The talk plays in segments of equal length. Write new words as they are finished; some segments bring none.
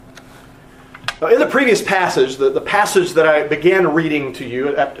In the previous passage, the passage that I began reading to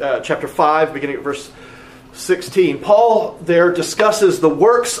you at chapter 5, beginning at verse 16, Paul there discusses the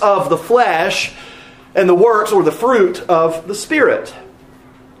works of the flesh and the works or the fruit of the Spirit.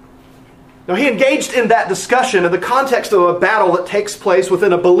 Now, he engaged in that discussion in the context of a battle that takes place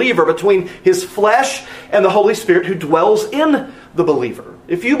within a believer between his flesh and the Holy Spirit who dwells in the believer.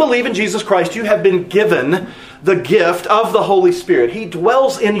 If you believe in Jesus Christ, you have been given the gift of the Holy Spirit. He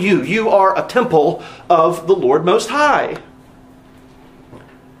dwells in you. You are a temple of the Lord Most High.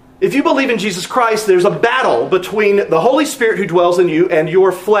 If you believe in Jesus Christ, there's a battle between the Holy Spirit who dwells in you and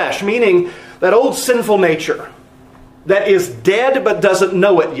your flesh, meaning that old sinful nature that is dead but doesn't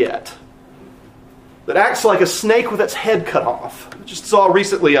know it yet, that acts like a snake with its head cut off. I just saw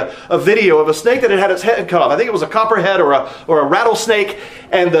recently a video of a snake that had its head cut off. I think it was a copperhead or a rattlesnake,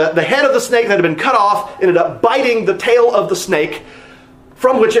 and the head of the snake that had been cut off ended up biting the tail of the snake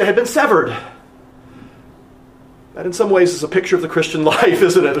from which it had been severed. That in some ways is a picture of the Christian life,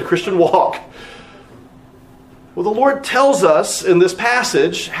 isn't it? The Christian walk. Well, the Lord tells us in this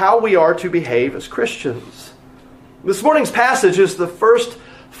passage how we are to behave as Christians. This morning's passage is the first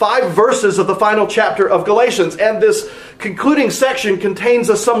 5 verses of the final chapter of Galatians, and this concluding section contains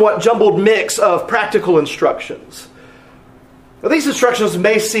a somewhat jumbled mix of practical instructions. Now, these instructions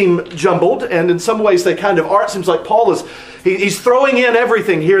may seem jumbled, and in some ways they kind of are. It seems like Paul he's throwing in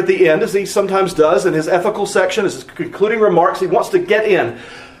everything here at the end, as he sometimes does in his ethical section, as his concluding remarks. He wants to get in.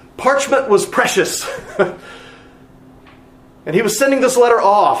 Parchment was precious. And he was sending this letter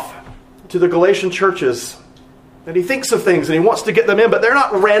off to the Galatian churches. And he thinks of things and he wants to get them in, but they're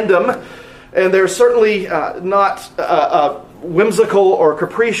not random, and they're certainly not whimsical or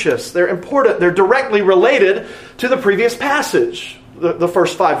capricious. They're important. They're directly related to the previous passage, the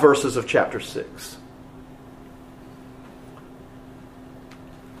first 5 verses of chapter 6.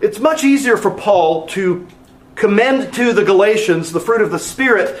 It's much easier for Paul to commend to the Galatians the fruit of the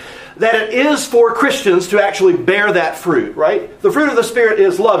Spirit than it is for Christians to actually bear that fruit, right? The fruit of the Spirit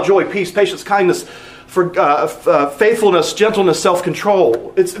is love, joy, peace, patience, kindness, faithfulness, gentleness,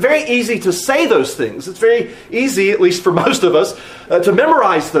 self-control. It's very easy to say those things. It's very easy, at least for most of us, to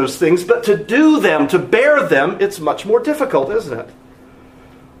memorize those things, but to do them, to bear them, it's much more difficult, isn't it?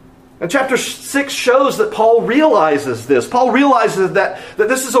 And chapter 6 shows that Paul realizes this. Paul realizes that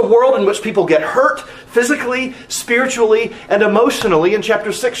this is a world in which people get hurt physically, spiritually, and emotionally. And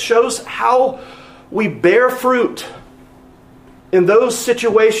chapter 6 shows how we bear fruit in those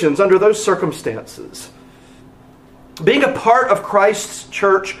situations, under those circumstances. Being a part of Christ's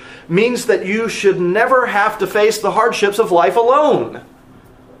church means that you should never have to face the hardships of life alone.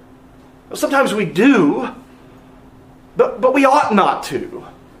 Sometimes we do, but we ought not to.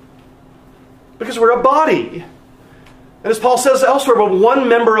 Because we're a body. And as Paul says elsewhere, when one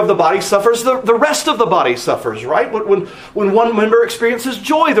member of the body suffers, the rest of the body suffers, right? When one member experiences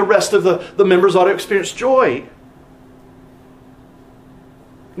joy, the rest of the members ought to experience joy.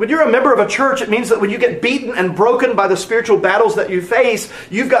 When you're a member of a church, it means that when you get beaten and broken by the spiritual battles that you face,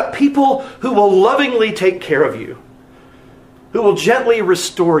 you've got people who will lovingly take care of you, who will gently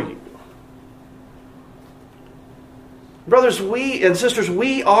restore you. Brothers and sisters,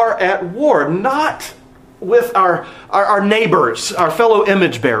 we are at war, not with our neighbors, our fellow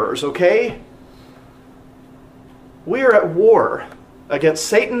image bearers, okay? We are at war against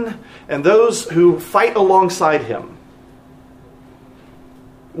Satan and those who fight alongside him.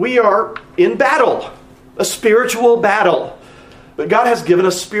 We are in battle, a spiritual battle. But God has given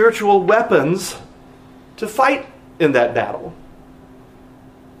us spiritual weapons to fight in that battle.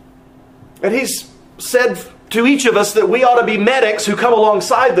 And He's said to each of us that we ought to be medics who come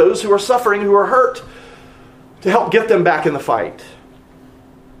alongside those who are suffering, who are hurt, to help get them back in the fight.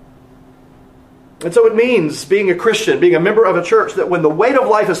 And so it means being a Christian, being a member of a church, that when the weight of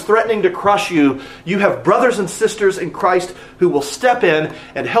life is threatening to crush you, you have brothers and sisters in Christ who will step in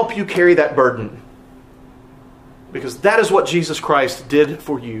and help you carry that burden. Because that is what Jesus Christ did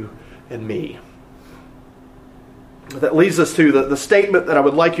for you and me. That leads us to the statement that I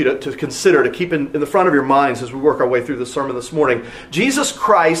would like you to consider, to keep in the front of your minds as we work our way through the sermon this morning. Jesus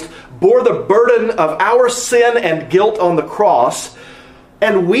Christ bore the burden of our sin and guilt on the cross,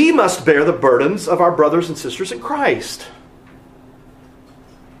 and we must bear the burdens of our brothers and sisters in Christ.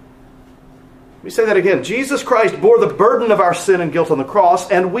 Let me say that again. Jesus Christ bore the burden of our sin and guilt on the cross,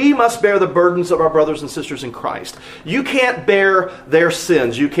 and we must bear the burdens of our brothers and sisters in Christ. You can't bear their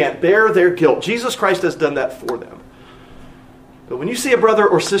sins. You can't bear their guilt. Jesus Christ has done that for them. But when you see a brother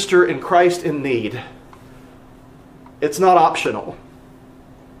or sister in Christ in need, it's not optional.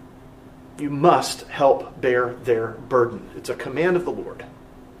 You must help bear their burden. It's a command of the Lord.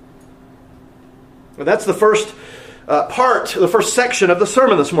 And that's the first the first section of the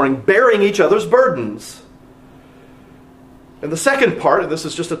sermon this morning, bearing each other's burdens. And the second part, and this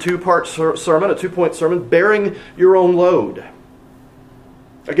is just a two-part sermon, a two-point sermon, bearing your own load.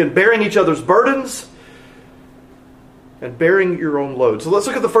 Again, bearing each other's burdens and bearing your own load. So let's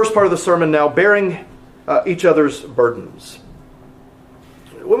look at the first part of the sermon now, bearing each other's burdens.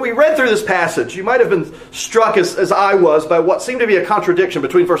 When we read through this passage, you might have been struck, as I was, by what seemed to be a contradiction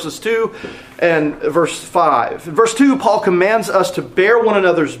between verses 2 and verse 5. In verse 2, Paul commands us to bear one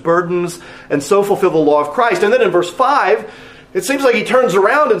another's burdens and so fulfill the law of Christ. And then in verse 5, it seems like he turns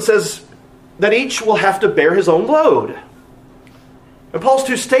around and says that each will have to bear his own load. And Paul's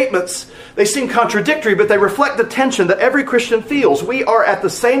two statements, they seem contradictory, but they reflect the tension that every Christian feels. We are at the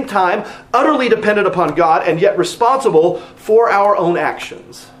same time utterly dependent upon God and yet responsible for our own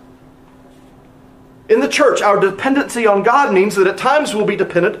actions. In the church, our dependency on God means that at times we'll be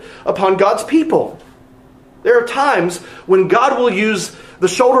dependent upon God's people. There are times when God will use the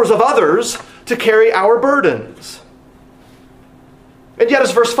shoulders of others to carry our burdens. And yet,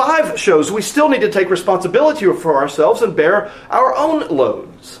 as verse 5 shows, we still need to take responsibility for ourselves and bear our own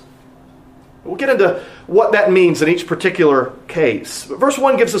loads. We'll get into what that means in each particular case. But verse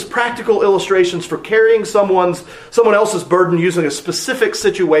 1 gives us practical illustrations for carrying someone else's burden using a specific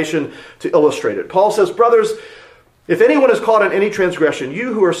situation to illustrate it. Paul says, brothers, if anyone is caught in any transgression,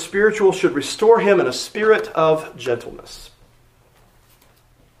 you who are spiritual should restore him in a spirit of gentleness.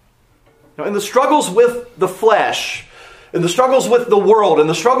 Now, in the struggles with the flesh, in the struggles with the world, in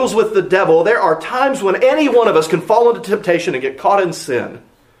the struggles with the devil, there are times when any one of us can fall into temptation and get caught in sin.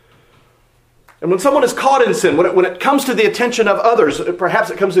 And when someone is caught in sin, when it comes to the attention of others, perhaps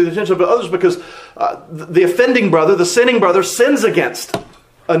it comes to the attention of others because the offending brother, the sinning brother, sins against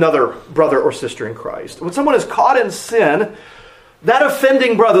another brother or sister in Christ. When someone is caught in sin, that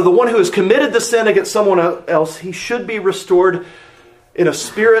offending brother, the one who has committed the sin against someone else, he should be restored in a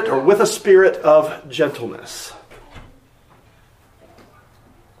spirit or with a spirit of gentleness.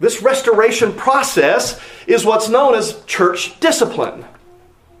 This restoration process is what's known as church discipline.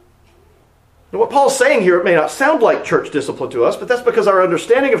 Now, what Paul's saying here, it may not sound like church discipline to us, but that's because our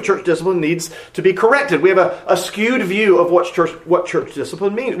understanding of church discipline needs to be corrected. We have a skewed view of what church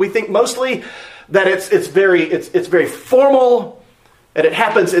discipline means. We think mostly that it's very formal, and it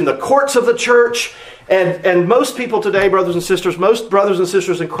happens in the courts of the church. And most people today, most brothers and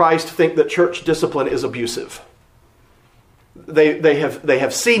sisters in Christ think that church discipline is abusive. They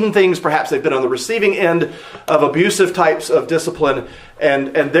have seen things, perhaps they've been on the receiving end of abusive types of discipline,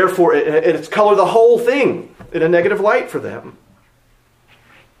 and therefore it's colored the whole thing in a negative light for them.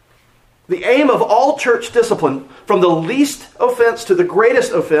 The aim of all church discipline, from the least offense to the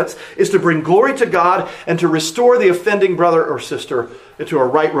greatest offense, is to bring glory to God and to restore the offending brother or sister into a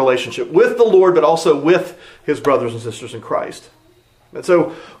right relationship with the Lord, but also with his brothers and sisters in Christ. And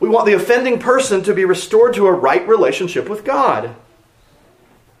so we want the offending person to be restored to a right relationship with God.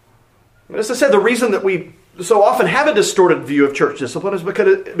 And as I said, the reason that we so often have a distorted view of church discipline is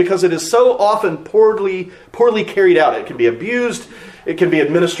because it is so often poorly carried out. It can be abused. It can be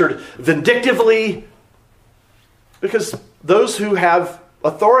administered vindictively. Because those who have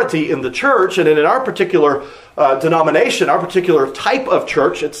authority in the church, and in our particular denomination, our particular type of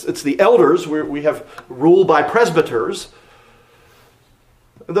church, it's the elders. We have rule by presbyters.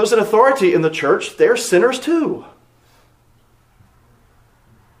 Those in authority in the church, they're sinners too.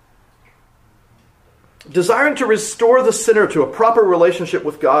 Desiring to restore the sinner to a proper relationship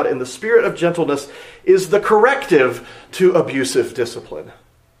with God in the spirit of gentleness is the corrective to abusive discipline.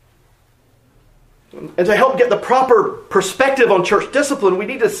 And to help get the proper perspective on church discipline, we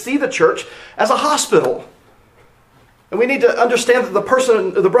need to see the church as a hospital. And we need to understand that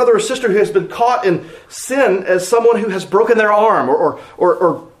the brother or sister who has been caught in sin as someone who has broken their arm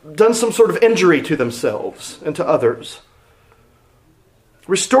or done some sort of injury to themselves and to others.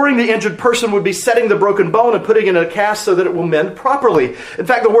 Restoring the injured person would be setting the broken bone and putting it in a cast so that it will mend properly. In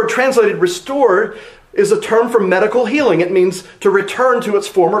fact, the word translated restored is a term for medical healing. It means to return to its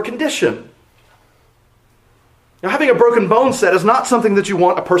former condition. Now, having a broken bone set is not something that you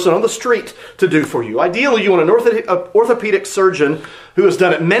want a person on the street to do for you. Ideally, you want an orthopedic surgeon who has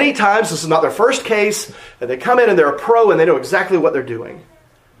done it many times. This is not their first case. And they come in and they're a pro and they know exactly what they're doing.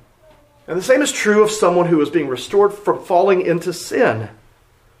 And the same is true of someone who is being restored from falling into sin.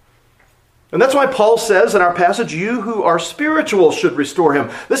 And that's why Paul says in our passage, you who are spiritual should restore him.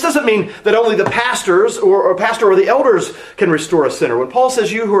 This doesn't mean that only the pastors or the elders can restore a sinner. When Paul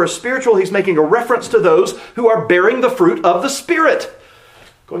says you who are spiritual, he's making a reference to those who are bearing the fruit of the Spirit.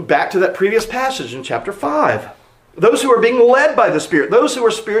 Going back to that previous passage in chapter 5. Those who are being led by the Spirit. Those who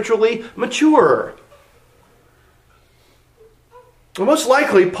are spiritually mature. Well, most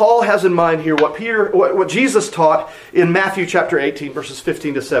likely, Paul has in mind here what Jesus taught in Matthew chapter 18, verses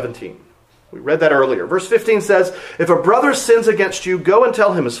 15 to 17. We read that earlier. Verse 15 says, "If a brother sins against you, go and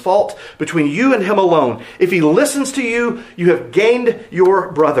tell him his fault between you and him alone. If he listens to you, you have gained your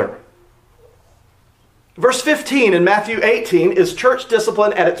brother." Verse 15 in Matthew 18 is church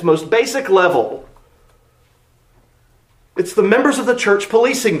discipline at its most basic level. It's the members of the church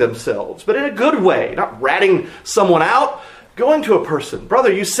policing themselves, but in a good way, not ratting someone out, going to a person,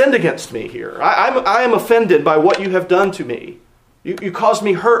 "Brother, you sinned against me here. I am offended by what you have done to me. You caused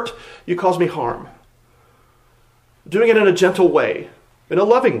me hurt. You caused me harm." Doing it in a gentle way, in a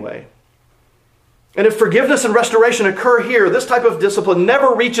loving way. And if forgiveness and restoration occur here, this type of discipline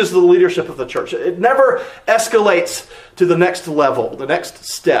never reaches the leadership of the church. It never escalates to the next level, the next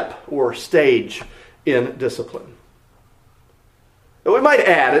step or stage in discipline. We might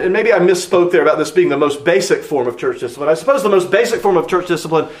add, and maybe I misspoke there about this being the most basic form of church discipline. I suppose the most basic form of church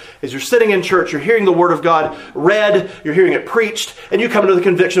discipline is you're sitting in church, you're hearing the Word of God read, you're hearing it preached, and you come to the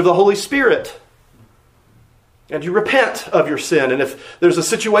conviction of the Holy Spirit. And you repent of your sin. And if there's a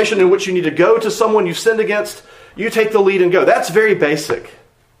situation in which you need to go to someone you sinned against, you take the lead and go. That's very basic.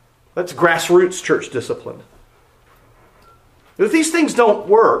 That's grassroots church discipline. But if these things don't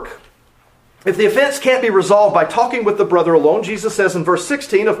work, if the offense can't be resolved by talking with the brother alone, Jesus says in verse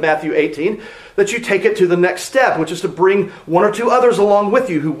 16 of Matthew 18 that you take it to the next step, which is to bring one or two others along with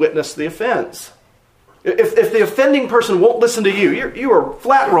you who witnessed the offense. If the offending person won't listen to you, you are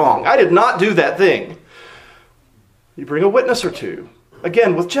flat wrong. I did not do that thing. You bring a witness or two,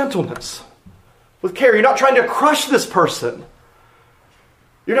 again, with gentleness, with care. You're not trying to crush this person.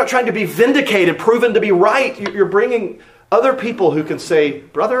 You're not trying to be vindicated, proven to be right. You're bringing other people who can say,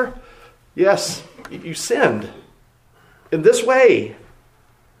 "Brother, yes, you sinned in this way."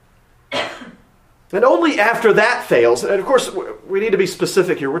 And only after that fails, and of course we need to be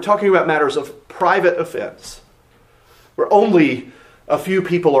specific here, we're talking about matters of private offense, where only a few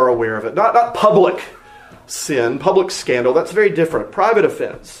people are aware of it, not public sin, public scandal. That's very different. Private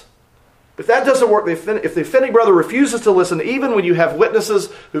offense. If that doesn't work, if the offending brother refuses to listen, even when you have witnesses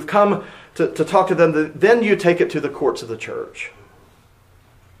who've come to talk to them, then you take it to the courts of the church.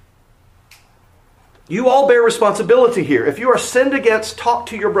 You all bear responsibility here. If you are sinned against, talk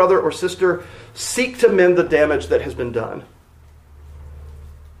to your brother or sister. Seek to mend the damage that has been done.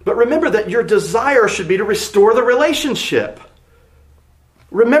 But remember that your desire should be to restore the relationship.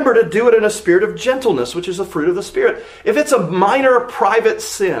 Remember to do it in a spirit of gentleness, which is a fruit of the Spirit. If it's a minor private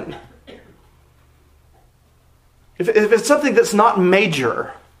sin, if it's something that's not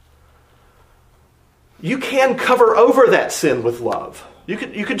major, you can cover over that sin with love. You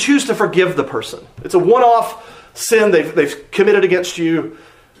could choose to forgive the person. It's a one-off sin they've committed against you.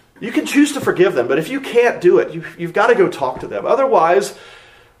 You can choose to forgive them, but if you can't do it, you've got to go talk to them. Otherwise,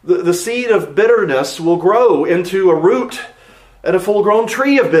 the seed of bitterness will grow into a root and a full-grown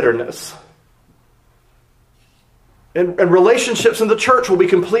tree of bitterness. And relationships in the church will be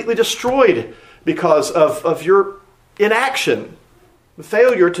completely destroyed because of your inaction, the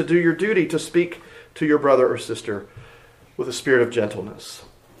failure to do your duty to speak to your brother or sister with a spirit of gentleness.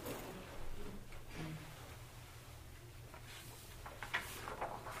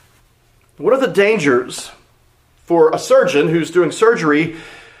 One of the dangers for a surgeon who's doing surgery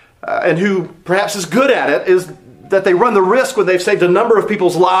and who perhaps is good at it is that they run the risk when they've saved a number of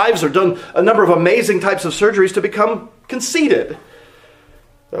people's lives or done a number of amazing types of surgeries to become conceited.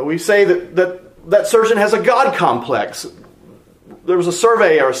 We say that surgeon has a God complex. There was a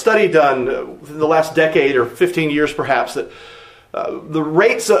survey or a study done within the last decade or 15 years perhaps that the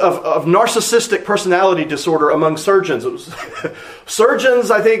rates of narcissistic personality disorder among surgeons, it was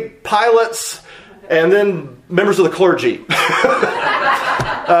surgeons, I think, pilots, and then members of the clergy.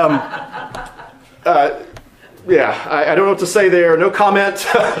 I don't know what to say there. No comment.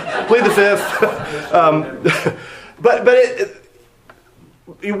 Plead the fifth.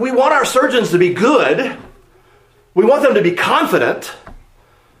 We want our surgeons to be good. We want them to be confident.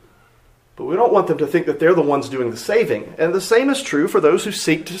 But we don't want them to think that they're the ones doing the saving. And the same is true for those who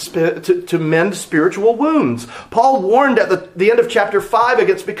seek to mend spiritual wounds. Paul warned at the end of chapter 5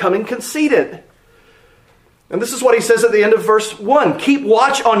 against becoming conceited. And this is what he says at the end of verse 1. Keep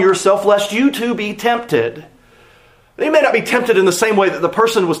watch on yourself lest you too be tempted. You may not be tempted in the same way that the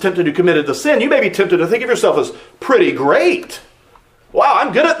person was tempted who committed the sin. You may be tempted to think of yourself as pretty great. Wow,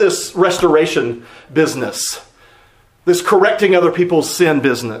 I'm good at this restoration business. This correcting other people's sin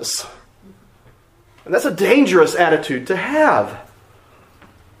business. And that's a dangerous attitude to have.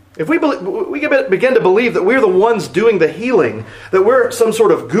 If we begin to believe that we're the ones doing the healing, that we're some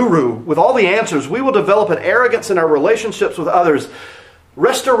sort of guru with all the answers, we will develop an arrogance in our relationships with others.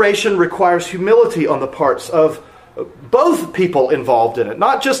 Restoration requires humility on the parts of both people involved in it.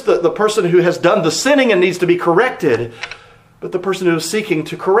 Not just the person who has done the sinning and needs to be corrected, but the person who is seeking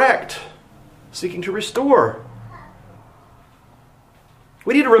to correct, seeking to restore.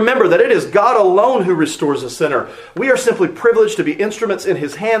 We need to remember that it is God alone who restores a sinner. We are simply privileged to be instruments in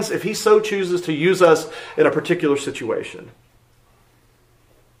His hands if He so chooses to use us in a particular situation.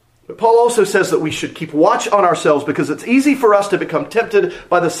 But Paul also says that we should keep watch on ourselves because it's easy for us to become tempted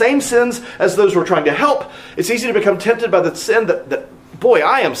by the same sins as those we're trying to help. It's easy to become tempted by the sin that boy,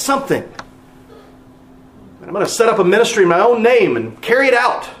 I am something. And I'm going to set up a ministry in my own name and carry it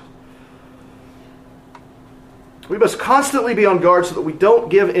out. We must constantly be on guard so that we don't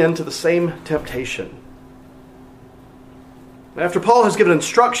give in to the same temptation. After Paul has given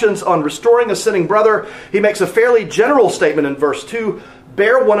instructions on restoring a sinning brother, he makes a fairly general statement in verse 2,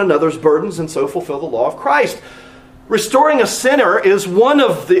 bear one another's burdens and so fulfill the law of Christ. Restoring a sinner is one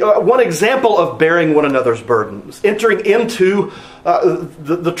example of bearing one another's burdens, entering into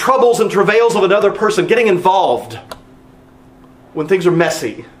the troubles and travails of another person, getting involved when things are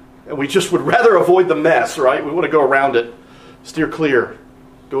messy. And we just would rather avoid the mess, right? We want to go around it, steer clear,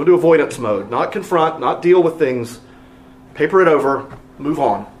 go into avoidance mode, not confront, not deal with things, paper it over, move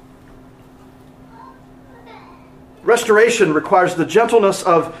on. Restoration requires the gentleness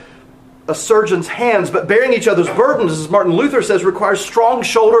of a surgeon's hands, but bearing each other's burdens, as Martin Luther says, requires strong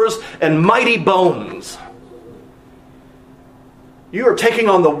shoulders and mighty bones. You are taking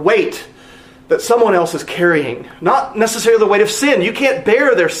on the weight that someone else is carrying. Not necessarily the weight of sin. You can't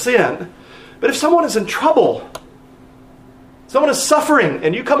bear their sin. But if someone is in trouble, someone is suffering,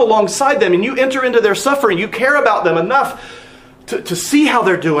 and you come alongside them and you enter into their suffering, you care about them enough to see how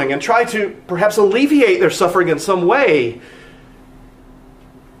they're doing and try to perhaps alleviate their suffering in some way,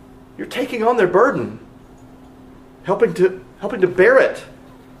 you're taking on their burden, helping to bear it.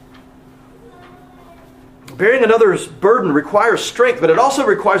 Bearing another's burden requires strength, but it also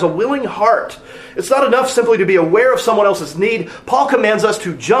requires a willing heart. It's not enough simply to be aware of someone else's need. Paul commands us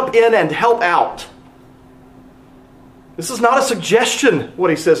to jump in and help out. This is not a suggestion, what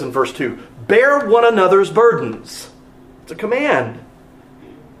he says in verse 2. Bear one another's burdens. It's a command.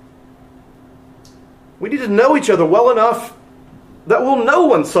 We need to know each other well enough that we'll know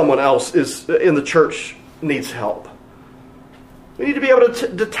when someone else is in the church needs help. We need to be able to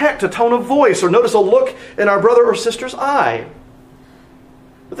detect a tone of voice or notice a look in our brother or sister's eye.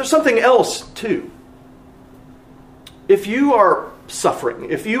 But there's something else too. If you are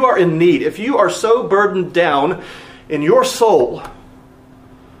suffering, if you are in need, if you are so burdened down in your soul,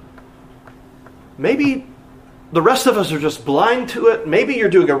 maybe the rest of us are just blind to it. Maybe you're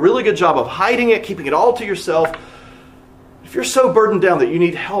doing a really good job of hiding it, keeping it all to yourself. If you're so burdened down that you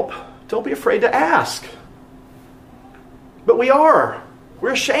need help, don't be afraid to ask. But we are.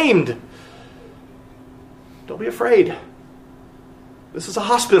 We're ashamed. Don't be afraid. This is a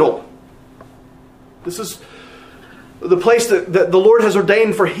hospital. This is the place that the Lord has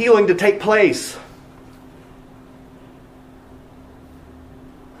ordained for healing to take place.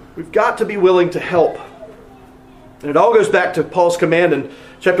 We've got to be willing to help. And it all goes back to Paul's command in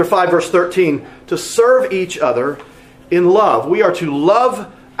chapter 5, verse 13, to serve each other in love. We are to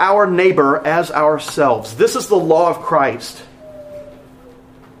love our neighbor as ourselves. This is the law of Christ.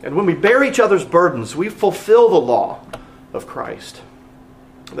 And when we bear each other's burdens, we fulfill the law of Christ.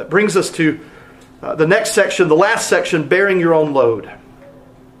 That brings us to the next section, the last section, bearing your own load.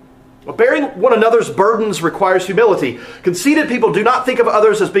 Well, bearing one another's burdens requires humility. Conceited people do not think of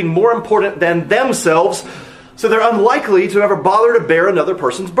others as being more important than themselves, so they're unlikely to ever bother to bear another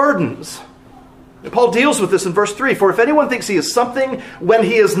person's burdens. And Paul deals with this in verse 3. For if anyone thinks he is something when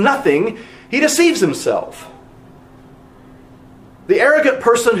he is nothing, he deceives himself. The arrogant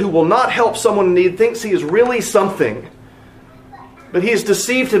person who will not help someone in need thinks he is really something. But he has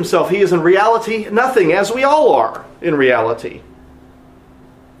deceived himself. He is in reality nothing, as we all are in reality.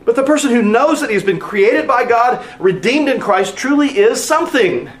 But the person who knows that he has been created by God, redeemed in Christ, truly is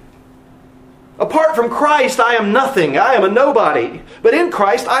something. Apart from Christ, I am nothing. I am a nobody. But in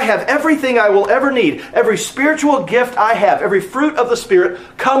Christ, I have everything I will ever need. Every spiritual gift I have, every fruit of the Spirit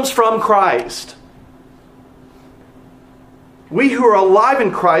comes from Christ. We who are alive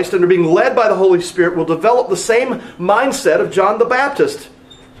in Christ and are being led by the Holy Spirit will develop the same mindset of John the Baptist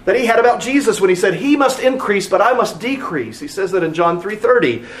that he had about Jesus when he said, he must increase, but I must decrease. He says that in John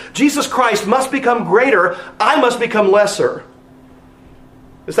 3:30. Jesus Christ must become greater, I must become lesser.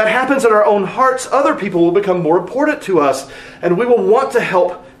 As that happens in our own hearts, other people will become more important to us, and we will want to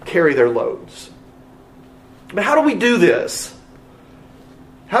help carry their loads. But how do we do this?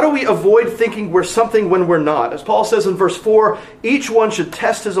 How do we avoid thinking we're something when we're not? As Paul says in verse 4, each one should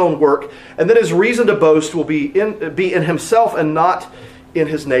test his own work, and then his reason to boast will be in himself and not in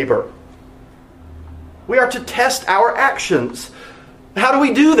his neighbor. We are to test our actions. How do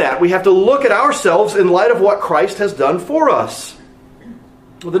we do that? We have to look at ourselves in light of what Christ has done for us.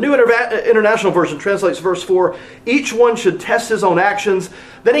 Well, the New International Version translates verse 4, each one should test his own actions,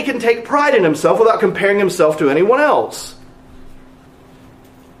 then he can take pride in himself without comparing himself to anyone else.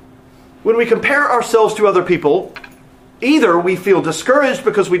 When we compare ourselves to other people, either we feel discouraged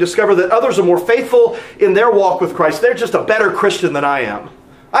because we discover that others are more faithful in their walk with Christ. They're just a better Christian than I am.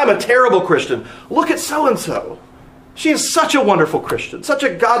 I'm a terrible Christian. Look at so-and-so. She is such a wonderful Christian, such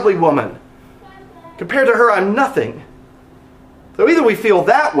a godly woman. Compared to her, I'm nothing. So either we feel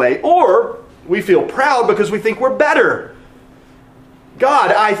that way, or we feel proud because we think we're better.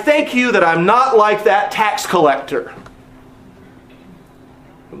 God, I thank you that I'm not like that tax collector.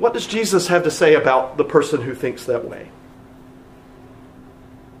 What does Jesus have to say about the person who thinks that way?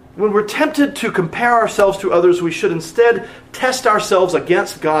 When we're tempted to compare ourselves to others, we should instead test ourselves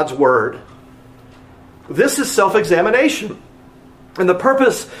against God's Word. This is self-examination. And the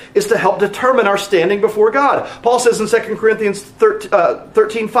purpose is to help determine our standing before God. Paul says in 2 Corinthians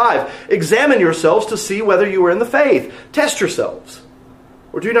 13:5, examine yourselves to see whether you are in the faith. Test yourselves.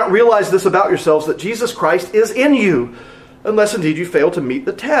 Or do you not realize this about yourselves, that Jesus Christ is in you, unless indeed you fail to meet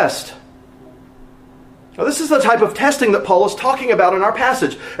the test? Now, this is the type of testing that Paul is talking about in our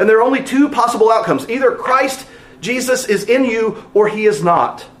passage. And there are only two possible outcomes. Either Christ, Jesus, is in you, or he is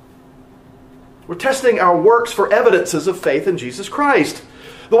not. We're testing our works for evidences of faith in Jesus Christ.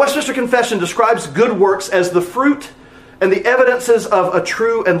 The Westminster Confession describes good works as the fruit and the evidences of a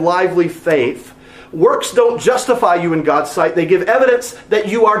true and lively faith. Works don't justify you in God's sight. They give evidence that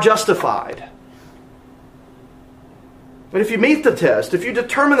you are justified. And if you meet the test, if you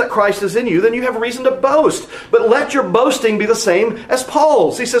determine that Christ is in you, then you have reason to boast. But let your boasting be the same as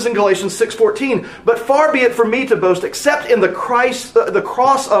Paul's. He says in Galatians 6:14, but far be it from me to boast except in the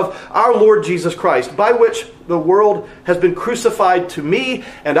cross of our Lord Jesus Christ, by which the world has been crucified to me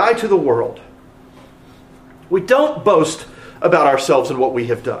and I to the world. We don't boast about ourselves and what we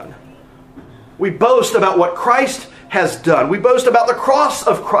have done. We boast about what Christ has done. We boast about the cross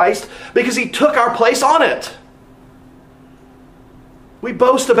of Christ because he took our place on it. We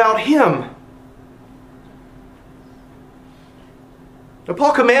boast about him. Now,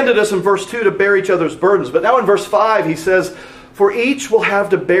 Paul commanded us in verse 2 to bear each other's burdens, but now in verse 5 he says, for each will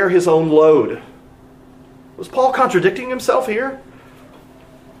have to bear his own load. Was Paul contradicting himself here?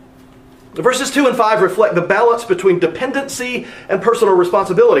 The verses 2 and 5 reflect the balance between dependency and personal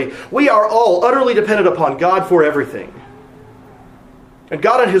responsibility. We are all utterly dependent upon God for everything. And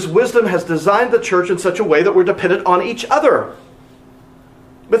God in his wisdom has designed the church in such a way that we're dependent on each other.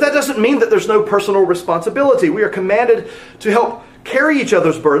 But that doesn't mean that there's no personal responsibility. We are commanded to help carry each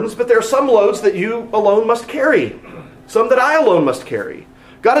other's burdens, but there are some loads that you alone must carry. Some that I alone must carry.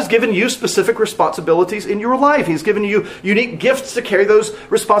 God has given you specific responsibilities in your life. He's given you unique gifts to carry those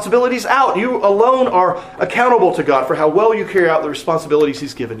responsibilities out. You alone are accountable to God for how well you carry out the responsibilities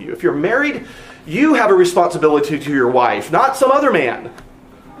he's given you. If you're married, you have a responsibility to your wife, not some other man.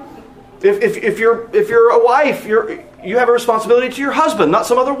 If you're a wife, you have a responsibility to your husband, not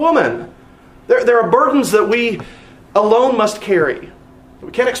some other woman. There are burdens that we alone must carry.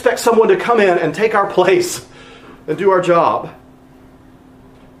 We can't expect someone to come in and take our place and do our job.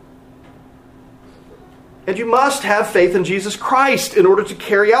 And you must have faith in Jesus Christ in order to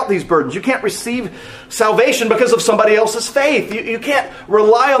carry out these burdens. You can't receive salvation because of somebody else's faith. You can't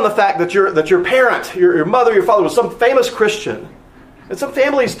rely on the fact that your parent, your mother, your father was some famous Christian. And some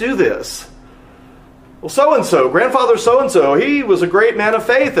families do this. Well, so-and-so, grandfather so-and-so, he was a great man of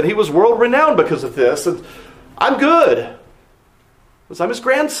faith and he was world-renowned because of this. And I'm good because I'm his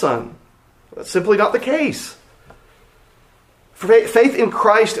grandson. That's simply not the case. Faith in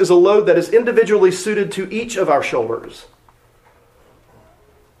Christ is a load that is individually suited to each of our shoulders.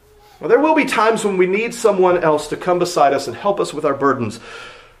 Well, there will be times when we need someone else to come beside us and help us with our burdens.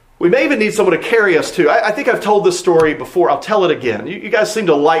 We may even need someone to carry us too. I think I've told this story before. I'll tell it again. You guys seem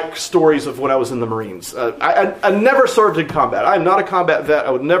to like stories of when I was in the Marines. I never served in combat. I'm not a combat vet.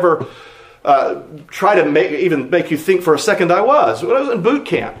 I would never try to make you think for a second I was. When I was in boot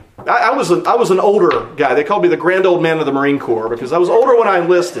camp, I was an older guy. They called me the grand old man of the Marine Corps because I was older when I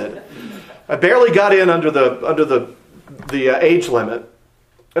enlisted. I barely got in under the age limit,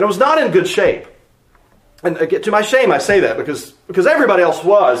 and I was not in good shape. And to my shame, I say that because everybody else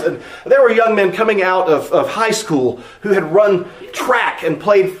was. And there were young men coming out of high school who had run track and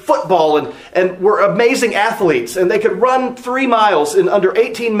played football and were amazing athletes. And they could run 3 miles in under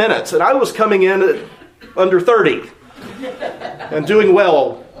 18 minutes. And I was coming in at under 30 and doing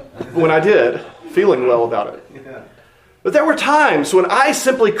well when I did, feeling well about it. But there were times when I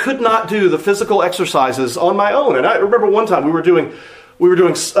simply could not do the physical exercises on my own. And I remember one time we were doing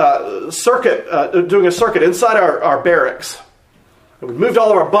a circuit inside our barracks. And we moved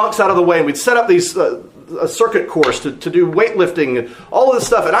all of our bunks out of the way, and we'd set up these a circuit course to do weightlifting and all of this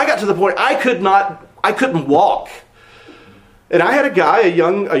stuff. And I got to the point I couldn't walk. And I had a guy,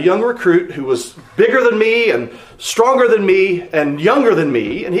 a young recruit who was bigger than me and stronger than me and younger than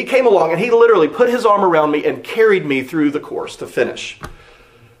me. And he came along and he literally put his arm around me and carried me through the course to finish.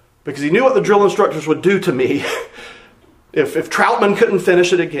 Because he knew what the drill instructors would do to me if Troutman couldn't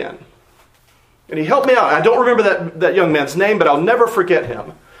finish it again. And he helped me out. I don't remember that young man's name, but I'll never forget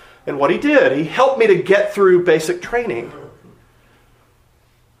him. And what he did, he helped me to get through basic training.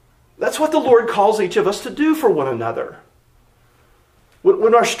 That's what the Lord calls each of us to do for one another.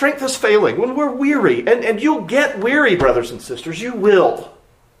 When our strength is failing, when we're weary, and you'll get weary, brothers and sisters, you will.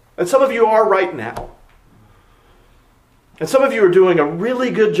 And some of you are right now. And some of you are doing a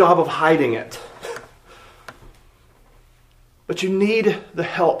really good job of hiding it. But you need the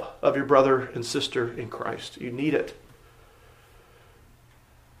help of your brother and sister in Christ. You need it.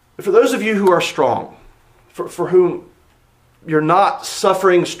 And for those of you who are strong, for whom you're not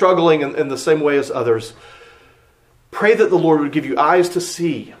suffering, struggling in the same way as others, pray that the Lord would give you eyes to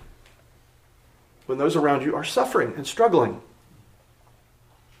see when those around you are suffering and struggling.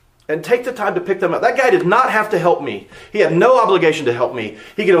 And take the time to pick them up. That guy did not have to help me. He had no obligation to help me.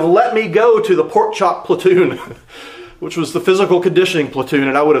 He could have let me go to the pork chop platoon, which was the physical conditioning platoon,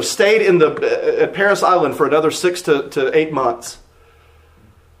 and I would have stayed at Paris Island for another 6 to 8 months.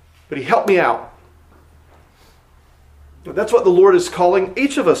 But he helped me out. That's what the Lord is calling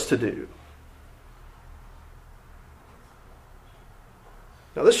each of us to do.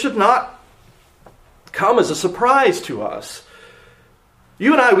 Now, this should not come as a surprise to us.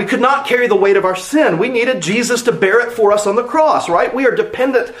 You and I, we could not carry the weight of our sin. We needed Jesus to bear it for us on the cross, right? We are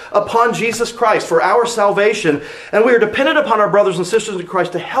dependent upon Jesus Christ for our salvation, and we are dependent upon our brothers and sisters in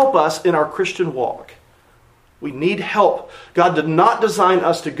Christ to help us in our Christian walk. We need help. God did not design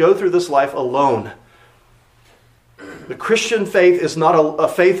us to go through this life alone. The Christian faith is not a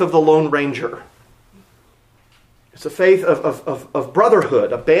faith of the Lone Ranger. It's a faith of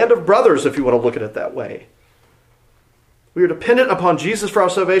brotherhood, a band of brothers, if you want to look at it that way. We are dependent upon Jesus for our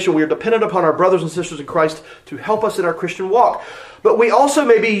salvation. We are dependent upon our brothers and sisters in Christ to help us in our Christian walk. But we also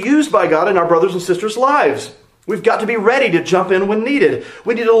may be used by God in our brothers and sisters' lives. We've got to be ready to jump in when needed.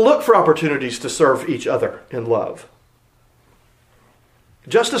 We need to look for opportunities to serve each other in love.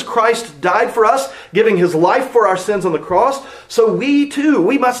 Just as Christ died for us, giving his life for our sins on the cross, so we too,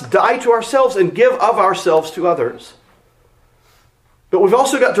 we must die to ourselves and give of ourselves to others. But we've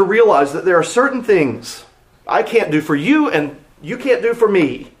also got to realize that there are certain things I can't do for you and you can't do for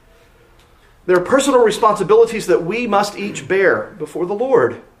me. There are personal responsibilities that we must each bear before the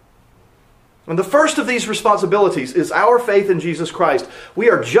Lord. And the first of these responsibilities is our faith in Jesus Christ.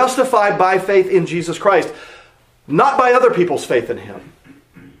 We are justified by faith in Jesus Christ, not by other people's faith in him.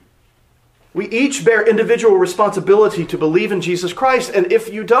 We each bear individual responsibility to believe in Jesus Christ. And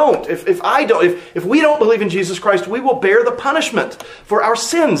if you don't, if we don't believe in Jesus Christ, we will bear the punishment for our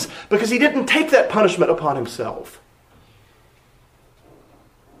sins because he didn't take that punishment upon himself.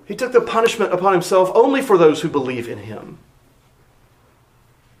 He took the punishment upon himself only for those who believe in him.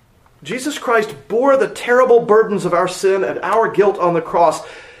 Jesus Christ bore the terrible burdens of our sin and our guilt on the cross.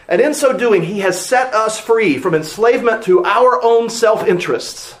 And in so doing, he has set us free from enslavement to our own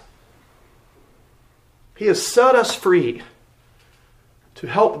self-interests. He has set us free to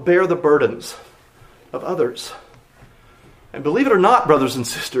help bear the burdens of others. And believe it or not, brothers and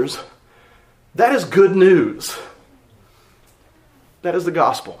sisters, that is good news. That is the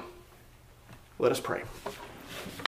gospel. Let us pray.